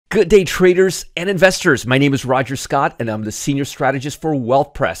Good day, traders and investors. My name is Roger Scott, and I'm the Senior Strategist for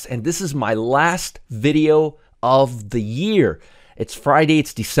Wealth Press. And this is my last video of the year. It's Friday.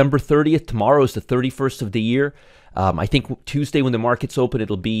 It's December 30th. Tomorrow is the 31st of the year. I think Tuesday when the markets open,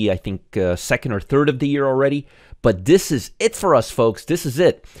 it'll be, second or third of the year already. But this is it for us, folks. This is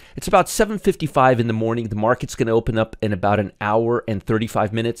it. It's about 7:55 in the morning. The market's going to open up in about an hour and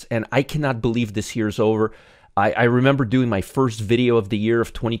 35 minutes. And I cannot believe this year's over. I remember doing my first video of the year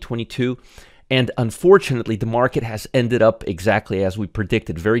of 2022, and unfortunately, the market has ended up exactly as we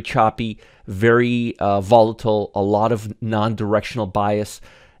predicted. Very choppy, very volatile, a lot of non-directional bias,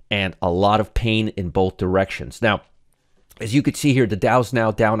 and a lot of pain in both directions. Now, as you can see here, the Dow's now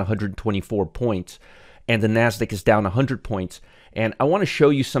down 124 points, and the Nasdaq is down 100 points. And I want to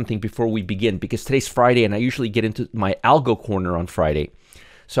show you something before we begin, because today's Friday, and I usually get into my Algo corner on Friday.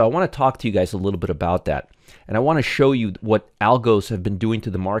 So I want to talk to you guys a little bit about that. And I want to show you what algos have been doing to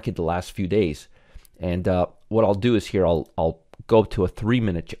the market the last few days. And what I'll do is here, I'll go to a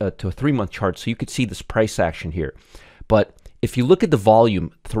 3-month chart so you could see this price action here. But if you look at the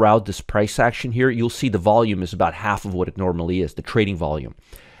volume throughout this price action here, you'll see the volume is about half of what it normally is, the trading volume.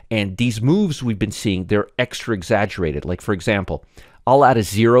 And these moves we've been seeing, they're extra exaggerated. Like, for example, I'll add a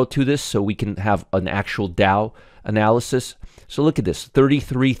 0 to this so we can have an actual Dow analysis. So look at this,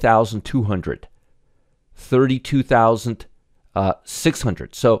 33,200.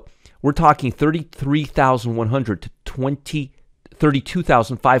 32,600. So we're talking 33,100 to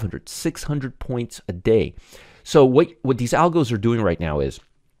 32,500, 600 points a day. So what these algos are doing right now is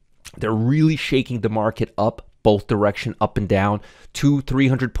they're really shaking the market up, both direction, up and down,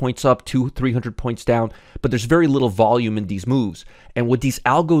 300 points up, 300 points down, but there's very little volume in these moves. And what these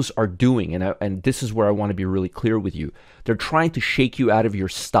algos are doing, and this is where I want to be really clear with you, they're trying to shake you out of your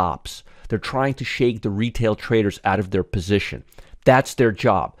stops. They're trying to shake the retail traders out of their position. That's their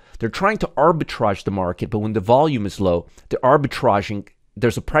job. They're trying to arbitrage the market, but when the volume is low, they're arbitraging.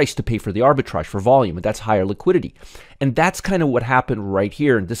 There's a price to pay for the arbitrage for volume, and that's higher liquidity. And that's kind of what happened right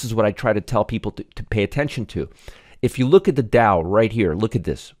here, and this is what I try to tell people to pay attention to. If you look at the Dow right here, look at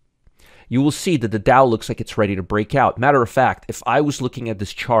this. You will see that the Dow looks like it's ready to break out. Matter of fact, if I was looking at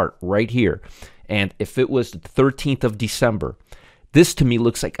this chart right here, and if it was the 13th of December, this to me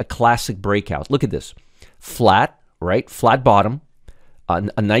looks like a classic breakout. Look at this. Flat, right? Flat bottom,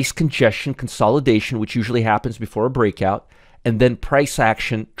 a nice consolidation, which usually happens before a breakout, and then price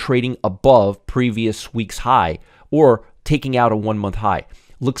action trading above previous week's high or taking out a 1-month high.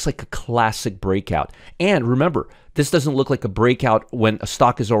 Looks like a classic breakout. And remember, this doesn't look like a breakout when a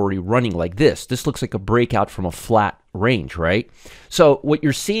stock is already running like this. This looks like a breakout from a flat range, right? So what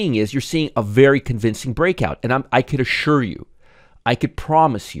you're seeing is you're seeing a very convincing breakout. And I could assure you, I could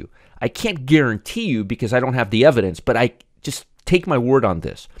promise you, I can't guarantee you because I don't have the evidence, but I just take my word on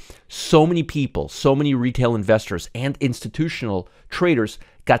this. So many people, so many retail investors and institutional traders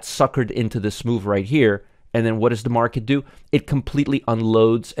got suckered into this move right here. And then what does the market do? It completely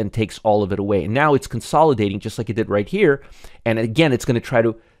unloads and takes all of it away. And now it's consolidating just like it did right here. And again, it's going to try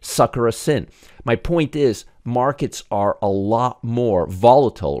to sucker us in. My point is, markets are a lot more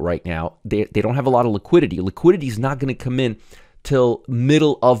volatile right now. They don't have a lot of liquidity. Liquidity is not going to come in till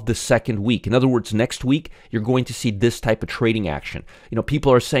middle of the second week. In other words, next week, you're going to see this type of trading action. You know,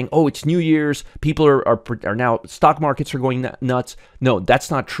 people are saying, oh, it's New Year's. People are now, stock markets are going nuts. No, that's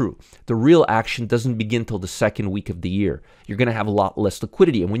not true. The real action doesn't begin till the second week of the year. You're going to have a lot less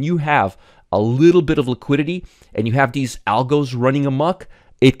liquidity. And when you have a little bit of liquidity and you have these algos running amok,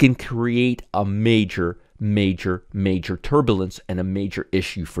 it can create a major turbulence and a major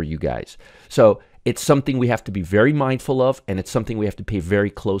issue for you guys. So it's something we have to be very mindful of, and it's something we have to pay very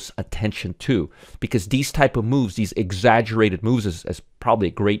close attention to, because these type of moves, these exaggerated moves, as probably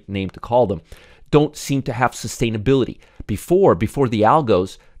a great name to call them, don't seem to have sustainability. Before the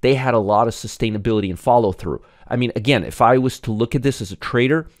algos, they had a lot of sustainability and follow through. I mean, again, if I was to look at this as a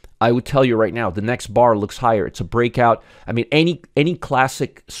trader, I would tell you right now, the next bar looks higher. It's a breakout. I mean, any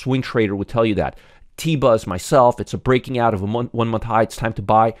classic swing trader would tell you that. T-Buzz, myself, it's a breaking out of a 1-month high. It's time to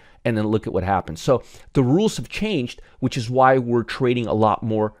buy, and then look at what happens. So the rules have changed, which is why we're trading a lot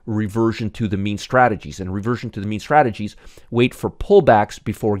more reversion to the mean strategies. And reversion to the mean strategies wait for pullbacks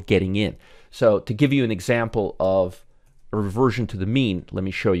before getting in. So to give you an example of a reversion to the mean, let me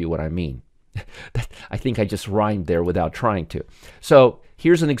show you what I mean. I think I just rhymed there without trying to. So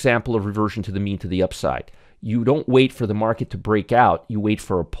here's an example of reversion to the mean to the upside. You don't wait for the market to break out. You wait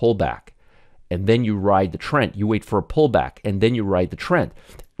for a pullback, and then you ride the trend. You wait for a pullback, and then you ride the trend.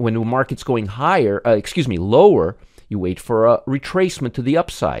 When the market's going lower, you wait for a retracement to the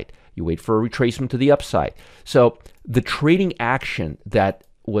upside. You wait for a retracement to the upside. So the trading action that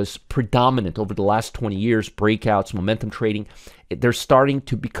was predominant over the last 20 years, breakouts, momentum trading, they're starting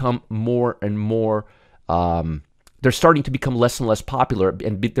to become more and more, they're starting to become less and less popular,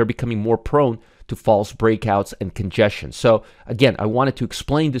 and they're becoming more prone to false breakouts and congestion. So again, I wanted to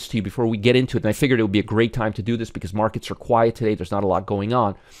explain this to you before we get into it, and I figured it would be a great time to do this because markets are quiet today. There's not a lot going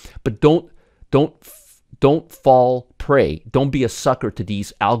on, but don't fall prey. Don't be a sucker to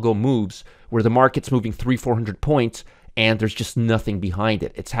these algo moves where the market's moving 300-400 points and there's just nothing behind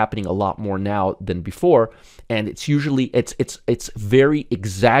it. It's happening a lot more now than before, and it's usually it's very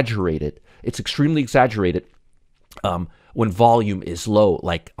exaggerated. It's extremely exaggerated when volume is low,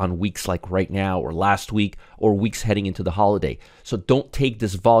 like on weeks like right now or last week or weeks heading into the holiday. So don't take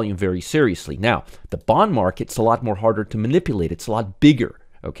this volume very seriously. Now, the bond market's a lot more harder to manipulate. It's a lot bigger.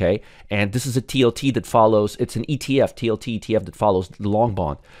 Okay, and this is a TLT that follows, it's an ETF, TLT ETF that follows the long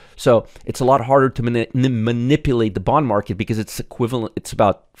bond. So it's a lot harder to manipulate the bond market because it's equivalent, it's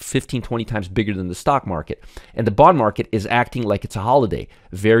about 15, 20 times bigger than the stock market. And the bond market is acting like it's a holiday.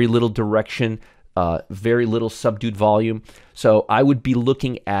 Very little direction, very little subdued volume. So I would be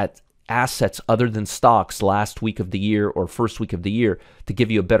looking at assets other than stocks last week of the year or first week of the year to give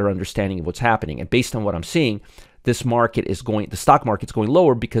you a better understanding of what's happening. And based on what I'm seeing, this market is going, the stock market's going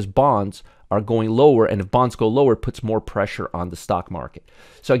lower because bonds are going lower, and if bonds go lower, it puts more pressure on the stock market.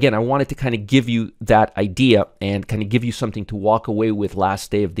 So again, I wanted to kind of give you that idea and kind of give you something to walk away with last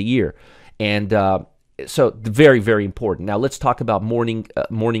day of the year. And so very, very important. Now let's talk about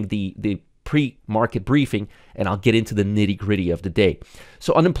the pre-market briefing, and I'll get into the nitty-gritty of the day.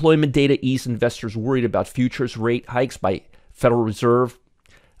 So unemployment data eased investors worried about futures rate hikes by Federal Reserve.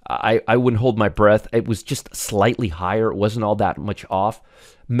 I wouldn't hold my breath. It was just slightly higher. It wasn't all that much off.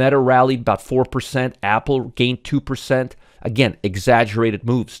 Meta rallied about 4%. Apple gained 2%. Again, exaggerated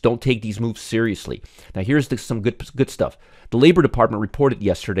moves. Don't take these moves seriously. Now, here's some good stuff. The Labor Department reported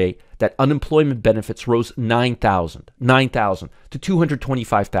yesterday that unemployment benefits rose 9,000 to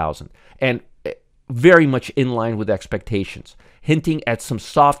 225,000, and very in in line with expectations, hinting at some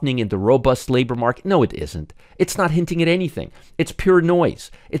softening in the robust labor market. No, it isn't. It's not hinting at anything. It's pure noise.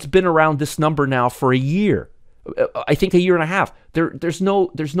 It's been around this number now for a year. I think a year and a half. There's no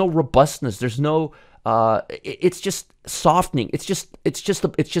robustness. There's no. It's just softening. It's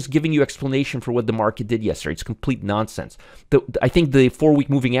just giving you explanation for what the market did yesterday. It's complete nonsense. I think the 4-week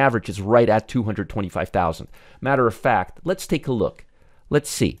moving average is right at 225,000. Matter of fact, let's take a look. Let's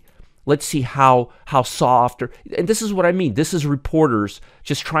see. Let's see how soft, and this is what I mean. This is reporters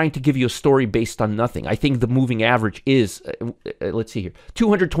just trying to give you a story based on nothing. I think the moving average is, let's see here,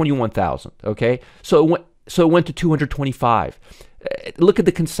 221,000. Okay, so it went to 225. Look at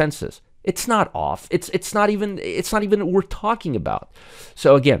the consensus. It's not off. It's not even worth talking about.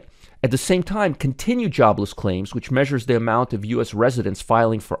 So again, at the same time, continued jobless claims, which measures the amount of U.S. residents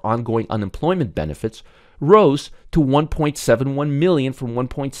filing for ongoing unemployment benefits, rose to 1.71 million from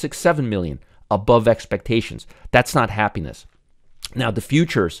 1.67 million, above expectations. That's not happiness. Now, the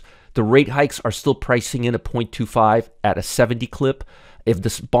futures, the rate hikes are still pricing in a 0.25 at a 70 clip. If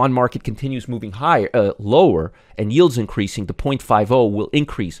this bond market continues moving lower and yields increasing, the 0.50 will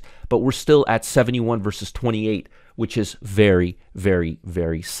increase, but we're still at 71 versus 28, which is very, very,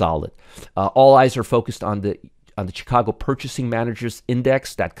 very solid. All eyes are focused on the Chicago Purchasing Managers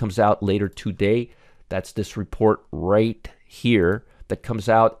Index that comes out later today. That's this report right here that comes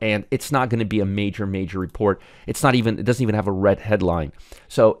out, and it's not going to be a major report. It doesn't even have a red headline.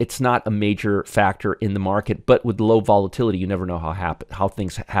 So it's not a major factor in the market, but with low volatility, you never know how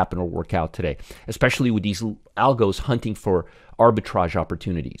things happen or work out today, especially with these algos hunting for arbitrage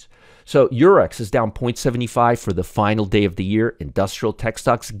opportunities. So Eurex is down 0.75 for the final day of the year. Industrial tech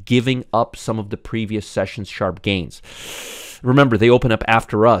stocks giving up some of the previous session's sharp gains. Remember, they open up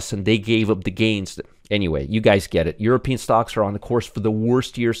after us, and they gave up the gains. Anyway, you guys get it. European stocks are on the course for the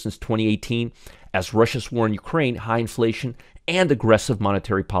worst year since 2018, as Russia's war in Ukraine, high inflation, and aggressive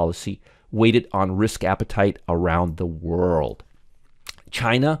monetary policy weighted on risk appetite around the world.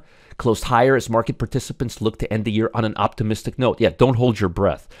 China closed higher as market participants look to end the year on an optimistic note. Yeah, don't hold your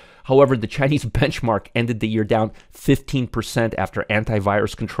breath. However, the Chinese benchmark ended the year down 15% after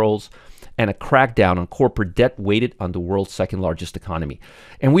antivirus controls and a crackdown on corporate debt weighted on the world's second largest economy.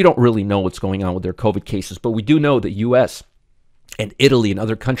 And we don't really know what's going on with their COVID cases, but we do know that U.S. and Italy and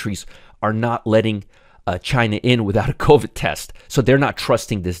other countries are not letting China in without a COVID test. So they're not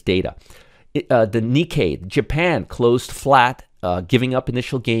trusting this data. The Nikkei, Japan, closed flat, giving up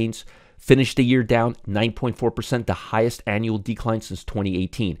initial gains, finished the year down 9.4%, the highest annual decline since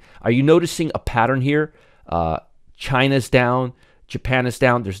 2018. Are you noticing a pattern here? China's down, Japan is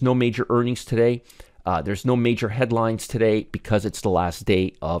down. There's no major earnings today. There's no major headlines today because it's the last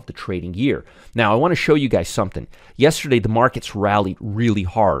day of the trading year. Now, I want to show you guys something. Yesterday, the markets rallied really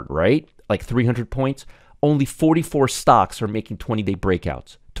hard, right? Like 300 points. Only 44 stocks are making 20-day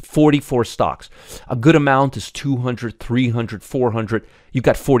breakouts. 44 stocks. A good amount is 200, 300, 400. You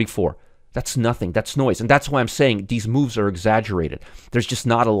got 44. That's nothing. That's noise. And that's why I'm saying these moves are exaggerated. There's just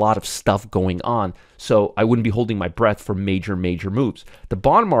not a lot of stuff going on. So I wouldn't be holding my breath for major moves. The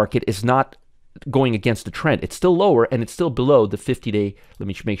bond market is not going against the trend. It's still lower and it's still below the 50-day. Let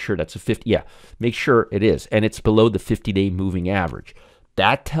me make sure that's a 50. Yeah, make sure it is. And it's below the 50-day moving average.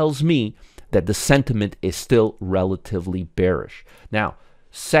 That tells me that the sentiment is still relatively bearish. Now,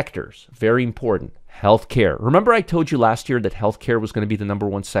 sectors, very important. Healthcare. Remember I told you last year that healthcare was going to be the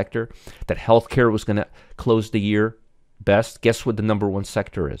 #1 sector? That healthcare was going to close the year best? Guess what the #1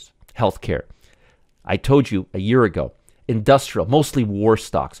 sector is? Healthcare. I told you a year ago. Industrial, mostly war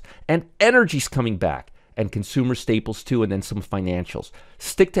stocks. And energy's coming back. And consumer staples too, and then some financials.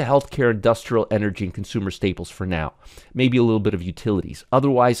 Stick to healthcare, industrial, energy, and consumer staples for now. Maybe a little bit of utilities.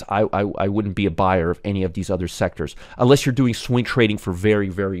 Otherwise, I wouldn't be a buyer of any of these other sectors, unless you're doing swing trading for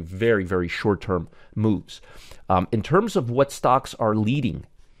very short-term moves. In terms of what stocks are leading,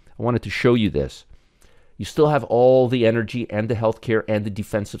 I wanted to show you this. You still have all the energy and the healthcare and the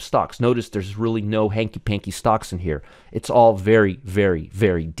defensive stocks. Notice there's really no hanky-panky stocks in here. It's all very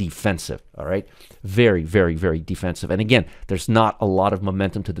defensive, all right? Very defensive. And again, there's not a lot of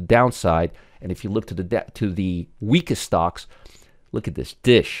momentum to the downside. And if you look to the weakest stocks, look at this.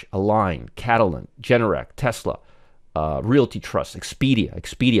 Dish, Align, Catalent, Generac, Tesla, Realty Trust, Expedia,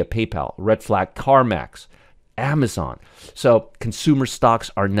 PayPal, Red Flag, CarMax, Amazon. So consumer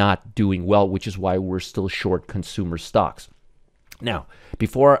stocks are not doing well, which is why we're still short consumer stocks. Now,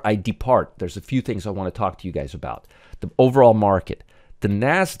 before I depart, there's a few things I want to talk to you guys about. The overall market. The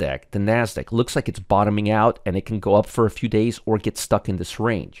NASDAQ looks like it's bottoming out and it can go up for a few days or get stuck in this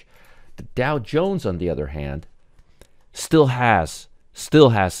range. The Dow Jones, on the other hand, still has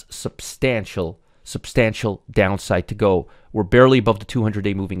substantial downside to go. We're barely above the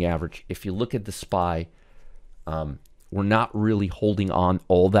 200-day moving average. If you look at the SPY, we're not really holding on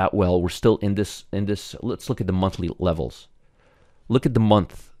all that well. We're still in this. Let's look at the monthly levels. Look at the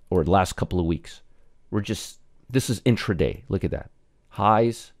month or the last couple of weeks. This is intraday. Look at that.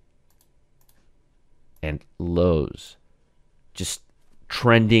 Highs and lows. Just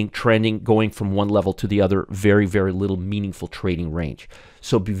trending, going from one level to the other. Very little meaningful trading range.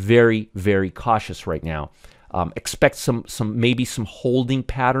 So be very cautious right now. Expect maybe some holding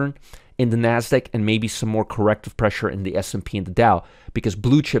pattern in the NASDAQ and maybe some more corrective pressure in the S&P and the Dow, because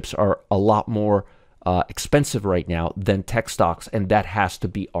blue chips are a lot more expensive right now than tech stocks, and that has to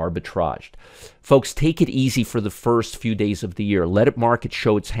be arbitraged. Folks, take it easy for the first few days of the year. Let market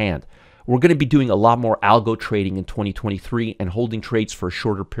show its hand. We're going to be doing a lot more algo trading in 2023 and holding trades for a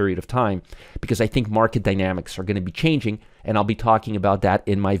shorter period of time, because I think market dynamics are going to be changing, and I'll be talking about that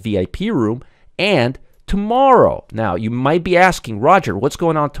in my VIP room and tomorrow. Now, you might be asking, Roger, what's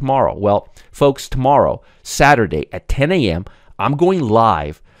going on tomorrow? Well, folks, tomorrow, Saturday at 10 a.m., I'm going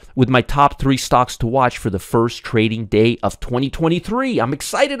live with my top 3 stocks to watch for the first trading day of 2023. I'm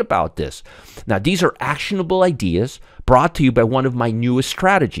excited about this. Now, these are actionable ideas brought to you by one of my newest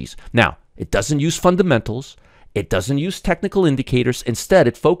strategies. Now, it doesn't use fundamentals. It doesn't use technical indicators. Instead,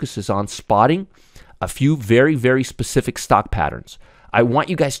 it focuses on spotting a few very specific stock patterns. I want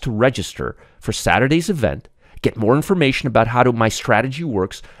you guys to register for Saturday's event, get more information about how my strategy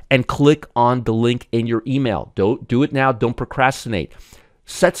works, and click on the link in your email. Don't do it now. Don't procrastinate.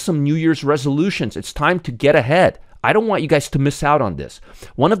 Set some New Year's resolutions. It's time to get ahead. I don't want you guys to miss out on this.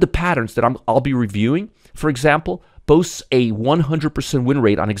 One of the patterns that I'll be reviewing, for example, boasts a 100% win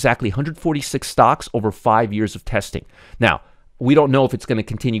rate on exactly 146 stocks over 5 years of testing. Now, we don't know if it's going to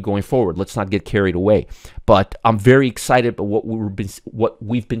continue going forward. Let's not get carried away. But I'm very excited about what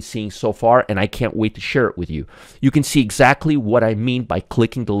we've been seeing so far, and I can't wait to share it with you. You can see exactly what I mean by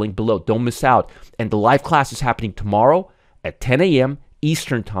clicking the link below. Don't miss out. And the live class is happening tomorrow at 10 a.m.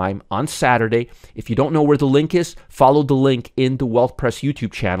 Eastern Time on Saturday. If you don't know where the link is, follow the link in the Wealth Press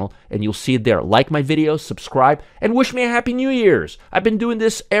YouTube channel, and you'll see it there. Like my videos, subscribe, and wish me a Happy New Year's. I've been doing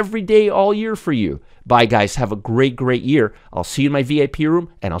this every day all year for you. Bye, guys. Have a great year. I'll see you in my VIP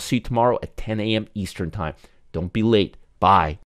room, and I'll see you tomorrow at 10 a.m. Eastern Time. Don't be late. Bye.